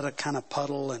and let it kind of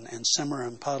puddle and simmer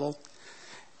and puddle.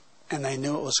 And they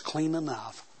knew it was clean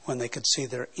enough when they could see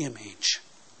their image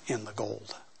in the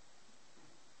gold.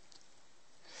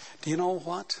 Do you know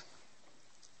what?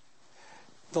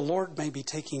 The Lord may be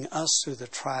taking us through the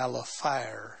trial of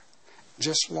fire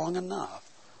just long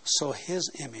enough so His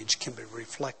image can be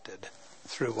reflected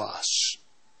through us.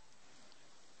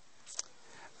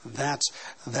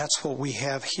 That's what we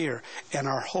have here, and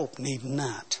our hope need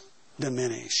not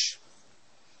diminish.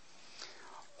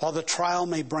 While the trial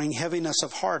may bring heaviness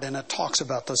of heart, and it talks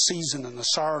about the season and the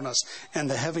sourness and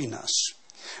the heaviness,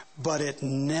 but it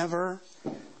never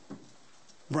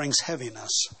brings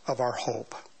heaviness of our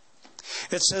hope.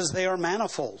 It says they are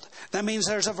manifold. That means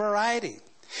there's a variety.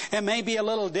 It may be a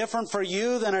little different for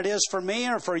you than it is for me,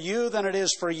 or for you than it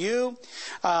is for you.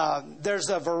 There's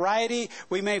a variety.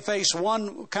 We may face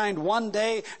one kind one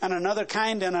day and another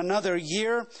kind in another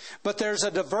year. But there's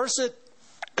a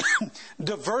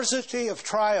diversity of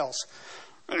trials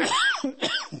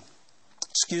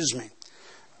excuse me,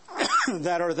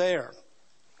 that are there.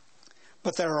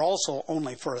 But they're also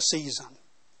only for a season,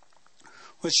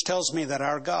 which tells me that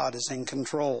our God is in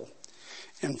control.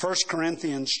 In 1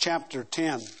 Corinthians chapter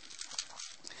 10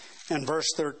 and verse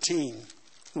 13,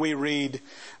 we read,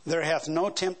 "There hath no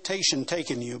temptation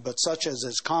taken you, but such as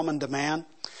is common to man.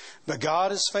 But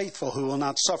God is faithful, who will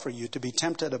not suffer you to be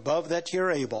tempted above that ye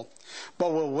are able,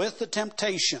 but will with the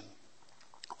temptation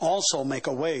also make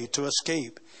a way to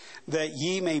escape, that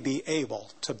ye may be able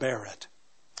to bear it."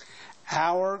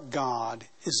 Our God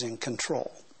is in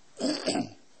control.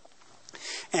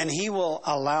 And He will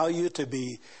allow you to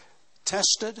be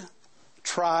tested,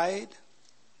 tried,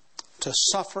 to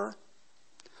suffer,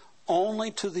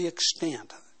 only to the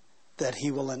extent that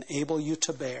He will enable you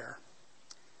to bear,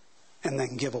 and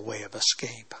then give a way of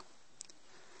escape.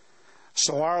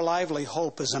 So our lively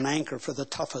hope is an anchor for the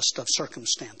toughest of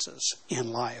circumstances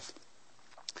in life.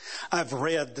 I've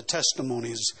read the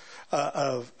testimonies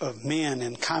of men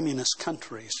in communist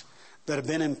countries that have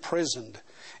been imprisoned,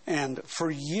 and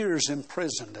for years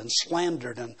imprisoned and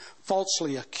slandered and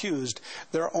falsely accused.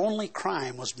 Their only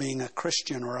crime was being a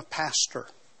Christian or a pastor.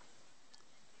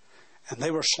 And they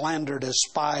were slandered as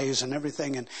spies and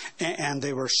everything, and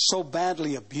they were so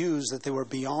badly abused that they were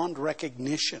beyond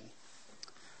recognition.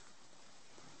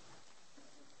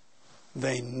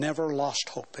 They never lost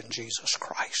hope in Jesus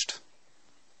Christ.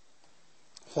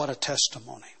 What a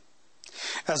testimony.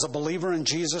 As a believer in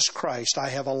Jesus Christ, I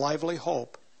have a lively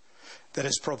hope that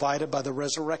is provided by the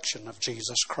resurrection of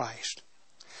Jesus Christ.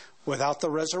 Without the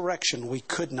resurrection, we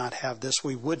could not have this,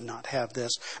 we would not have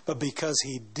this. But because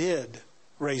He did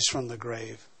raise from the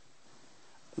grave,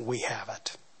 we have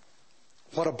it.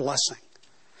 What a blessing.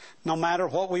 No matter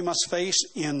what we must face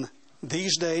in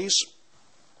these days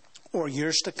or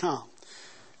years to come,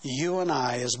 you and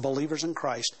I, as believers in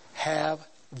Christ, have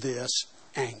this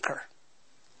anchor.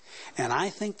 And I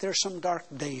think there's some dark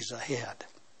days ahead.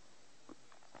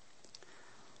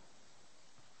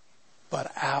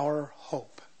 But our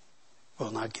hope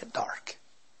will not get dark.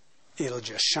 It'll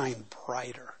just shine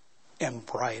brighter and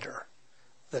brighter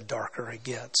the darker it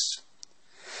gets.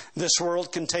 This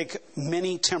world can take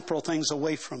many temporal things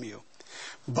away from you,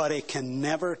 but it can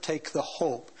never take the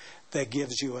hope that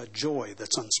gives you a joy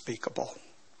that's unspeakable.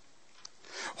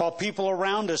 While people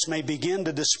around us may begin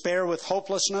to despair with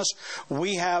hopelessness,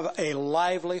 we have a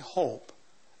lively hope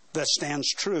that stands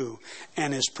true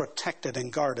and is protected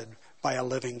and guarded by a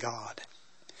living God.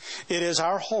 It is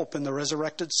our hope in the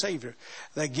resurrected Savior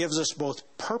that gives us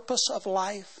both purpose of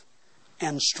life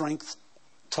and strength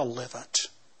to live it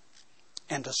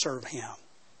and to serve Him.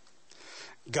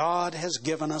 God has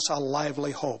given us a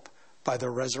lively hope by the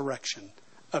resurrection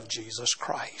of Jesus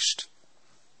Christ.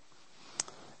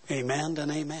 Amen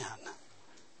and amen.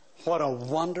 What a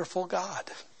wonderful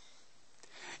God.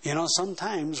 You know,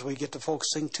 sometimes we get to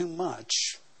focusing too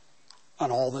much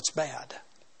on all that's bad.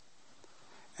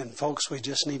 And folks, we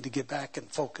just need to get back and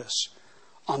focus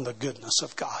on the goodness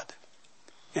of God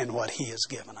and what He has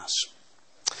given us.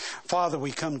 Father,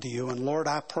 we come to you, and Lord,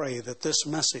 I pray that this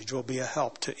message will be a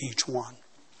help to each one.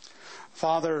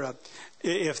 Father,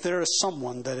 if there is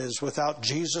someone that is without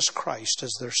Jesus Christ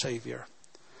as their Savior,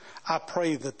 I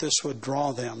pray that this would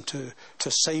draw them to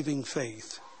saving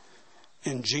faith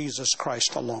in Jesus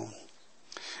Christ alone.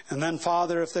 And then,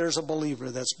 Father, if there's a believer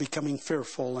that's becoming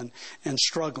fearful and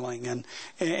struggling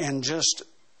and just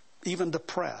even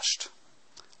depressed,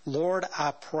 Lord,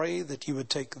 I pray that you would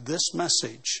take this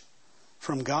message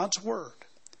from God's Word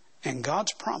and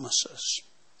God's promises,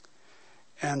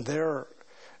 and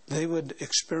they would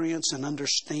experience and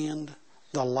understand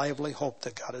the lively hope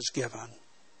that God has given.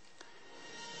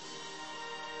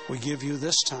 We give you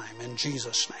this time in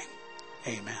Jesus'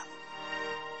 name. Amen.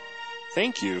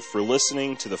 Thank you for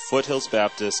listening to the Foothills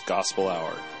Baptist Gospel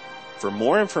Hour. For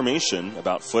more information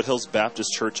about Foothills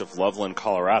Baptist Church of Loveland,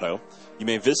 Colorado, you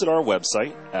may visit our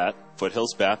website at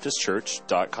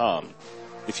foothillsbaptistchurch.com.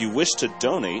 If you wish to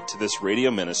donate to this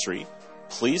radio ministry,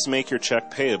 please make your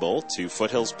check payable to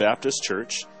Foothills Baptist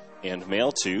Church and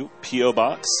mail to P.O.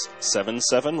 Box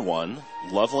 771,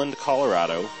 Loveland,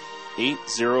 Colorado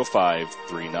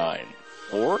 80539.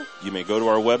 Or you may go to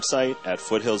our website at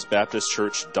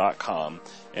foothillsbaptistchurch.com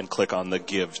and click on the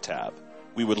Give tab.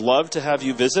 We would love to have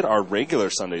you visit our regular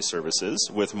Sunday services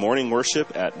with morning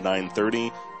worship at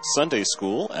 9:30, Sunday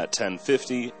school at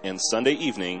 10:50, and Sunday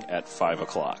evening at 5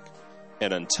 o'clock.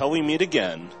 And until we meet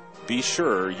again, be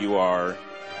sure you are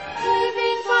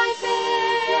living by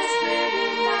faith, yes,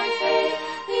 living by faith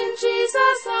in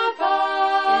Jesus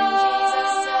above,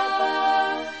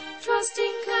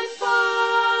 trusting, confiding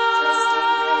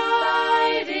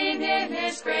in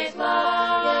His great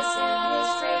love, yes, in His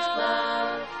great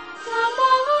love. From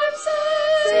all harm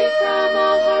safe, from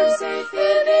all harm safe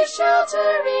in His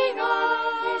sheltering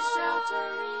arms, His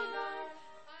sheltering arms.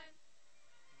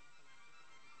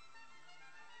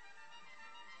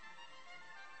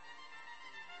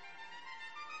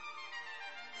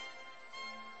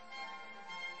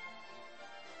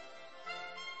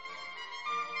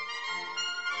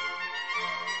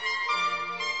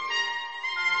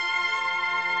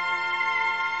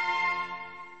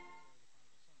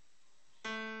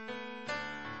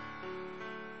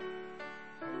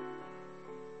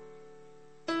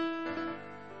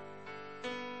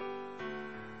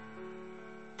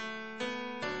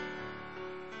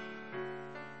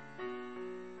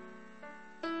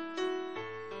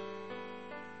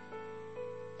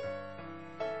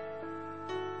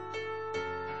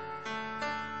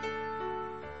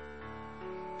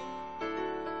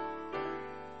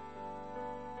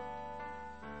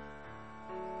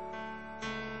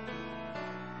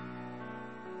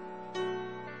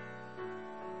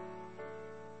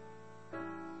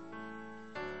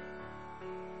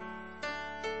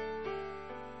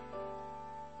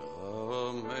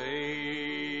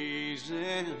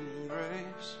 Amazing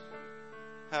grace,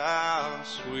 how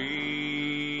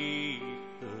sweet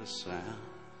the sound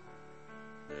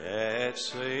that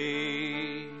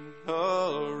saved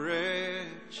a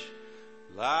wretch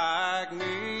like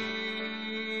me.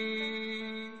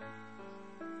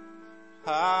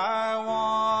 I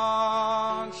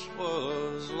once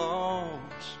was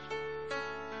lost,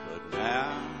 but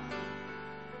now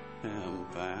am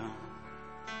found.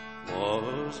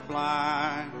 Was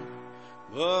blind,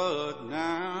 but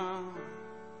now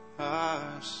I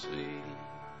see.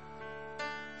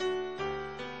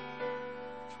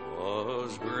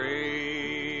 'Twas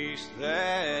grace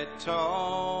that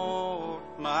taught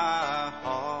my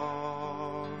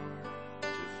heart to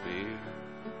fear,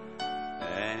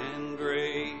 and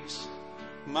grace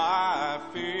my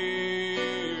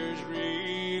fears relieved.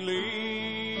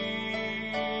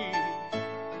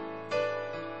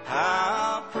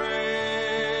 How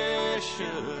precious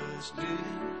did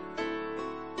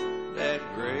that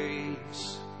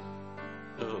grace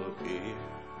appear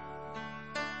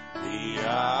the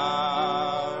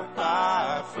hour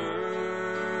I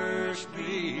first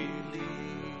believed.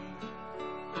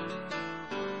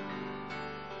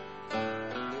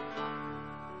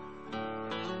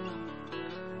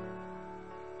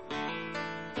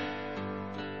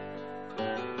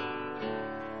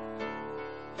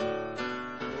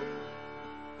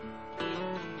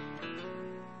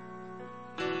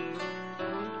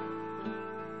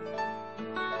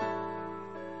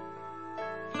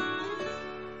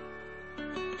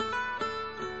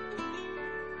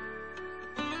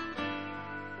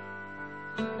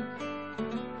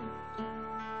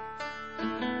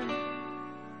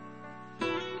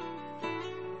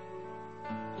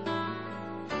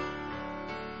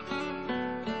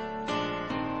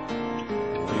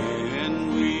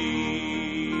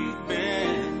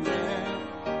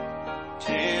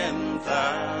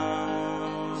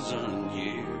 1,000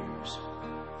 years,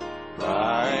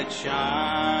 bright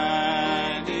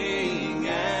shining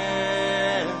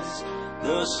as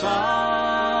the sun.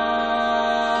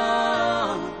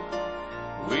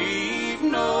 We've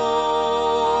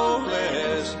no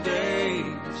less days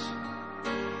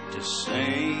to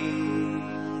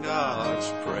sing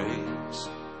God's praise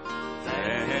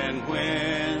than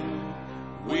when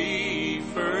we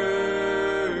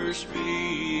first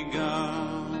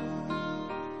begun.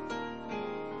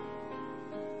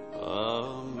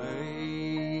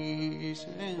 Amazing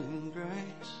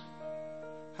grace,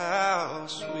 how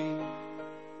sweet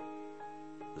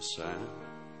the sound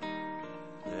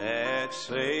that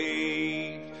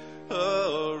saved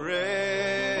a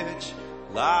wretch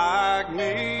like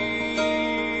me.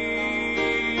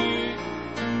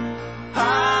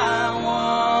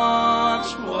 I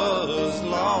once was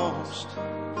lost,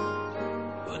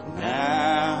 but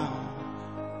now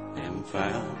am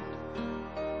found.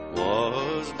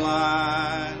 Was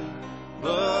blind,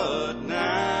 but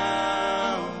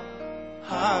now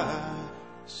I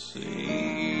see.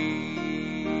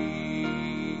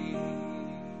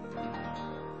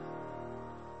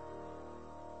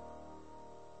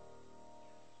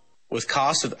 With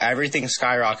costs of everything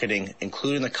skyrocketing,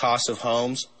 including the cost of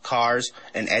homes, cars,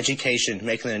 and education,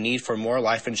 making the need for more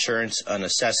life insurance a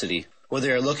necessity. Whether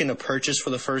you're looking to purchase for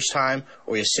the first time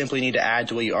or you simply need to add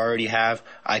to what you already have,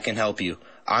 I can help you.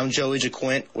 I'm Joey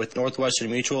JaQuint with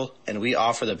Northwestern Mutual, and we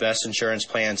offer the best insurance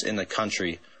plans in the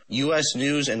country. U.S.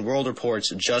 News and World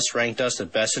Reports just ranked us the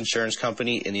best insurance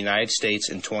company in the United States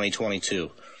in 2022.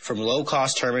 From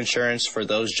low-cost term insurance for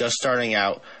those just starting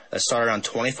out that start around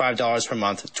 $25 per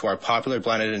month to our popular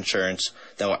blended insurance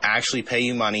that will actually pay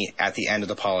you money at the end of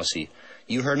the policy.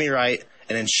 You heard me right,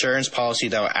 an insurance policy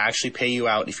that will actually pay you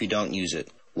out if you don't use it.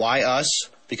 Why us?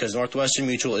 Because Northwestern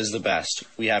Mutual is the best.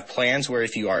 We have plans where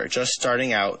if you are just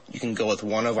starting out, you can go with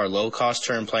one of our low-cost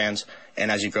term plans,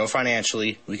 and as you grow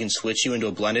financially, we can switch you into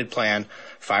a blended plan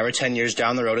 5 or 10 years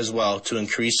down the road as well to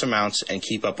increase amounts and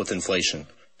keep up with inflation.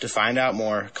 To find out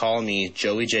more, call me,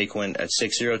 Joey JaQuint, at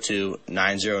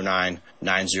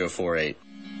 602-909-9048.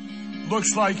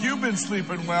 Looks like you've been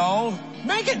sleeping well.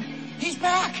 Megan, he's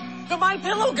back. The My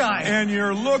Pillow guy. And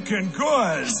you're looking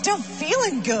good. Still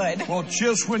feeling good. Well,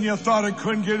 just when you thought it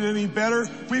couldn't get any better,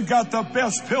 we've got the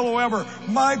best pillow ever,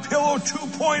 My Pillow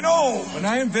 2.0. When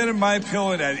I invented My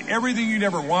Pillow, it had everything you'd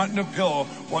ever want in a pillow.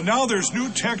 Well, now there's new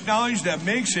technology that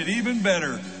makes it even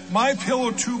better. My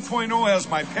Pillow 2.0 has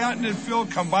my patented fill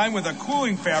combined with a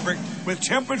cooling fabric with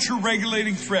temperature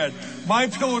regulating thread. My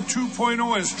Pillow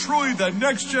 2.0 is truly the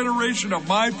next generation of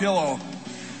My Pillow.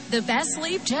 The best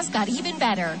sleep just got even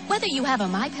better. Whether you have a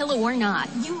MyPillow or not,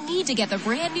 you need to get the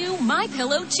brand new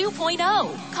MyPillow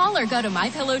 2.0. Call or go to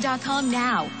MyPillow.com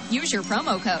now. Use your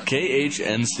promo code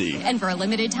KHNC. And for a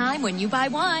limited time, when you buy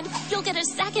one, you'll get a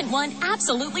second one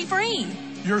absolutely free.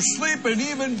 You're sleeping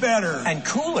even better. And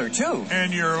cooler, too.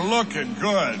 And you're looking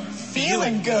good.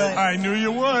 Feeling good. I knew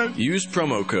you would. Use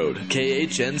promo code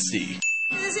KHNC.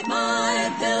 Visit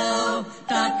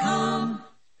MyPillow.com.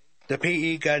 The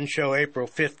P.E. Gun Show, April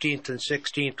 15th and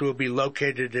 16th, will be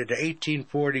located at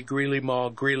 1840 Greeley Mall,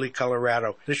 Greeley,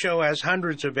 Colorado. The show has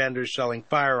hundreds of vendors selling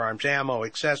firearms, ammo,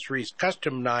 accessories,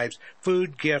 custom knives,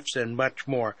 food, gifts, and much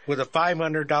more. With a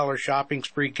 $500 shopping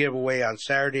spree giveaway on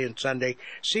Saturday and Sunday,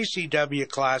 CCW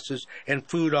classes, and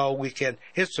food all weekend,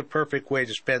 it's the perfect way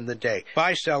to spend the day.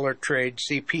 Buy, sell, or trade.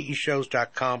 See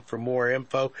PEShows.com for more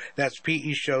info. That's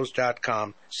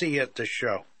PEShows.com. See you at the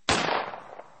show.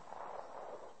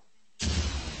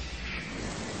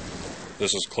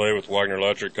 This is Clay with Wagner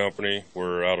Electric Company.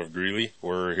 We're out of Greeley.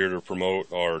 We're here to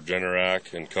promote our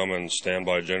Generac and Cummins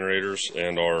standby generators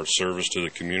and our service to the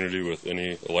community with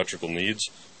any electrical needs.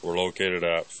 We're located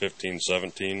at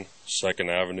 1517 2nd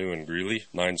Avenue in Greeley,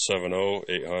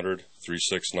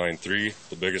 970-800-3693.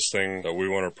 The biggest thing that we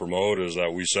want to promote is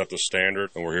that we set the standard,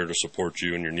 and we're here to support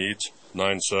you and your needs.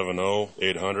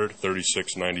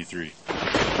 970-800-3693.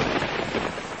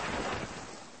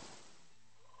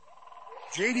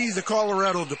 JD the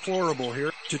Colorado Deplorable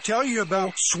here to tell you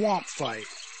about Swamp Fight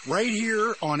right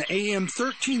here on AM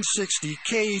 1360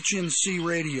 KHNC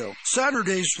Radio,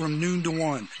 Saturdays from noon to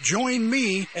 1. Join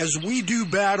me as we do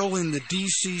battle in the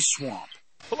DC swamp.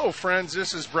 Hello, friends.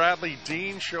 This is Bradley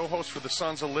Dean, show host for the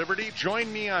Sons of Liberty.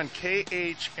 Join me on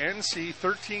KHNC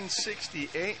 1360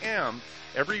 AM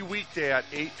every weekday at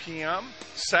 8 p.m.,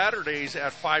 Saturdays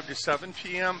at 5 to 7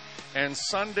 p.m., and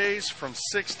Sundays from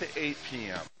 6 to 8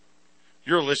 p.m.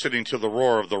 You're listening to the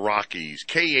Roar of the Rockies,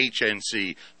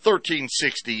 KHNC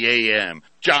 1360 AM,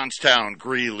 Johnstown,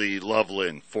 Greeley,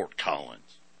 Loveland, Fort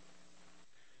Collins.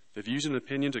 The views and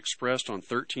opinions expressed on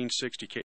 1360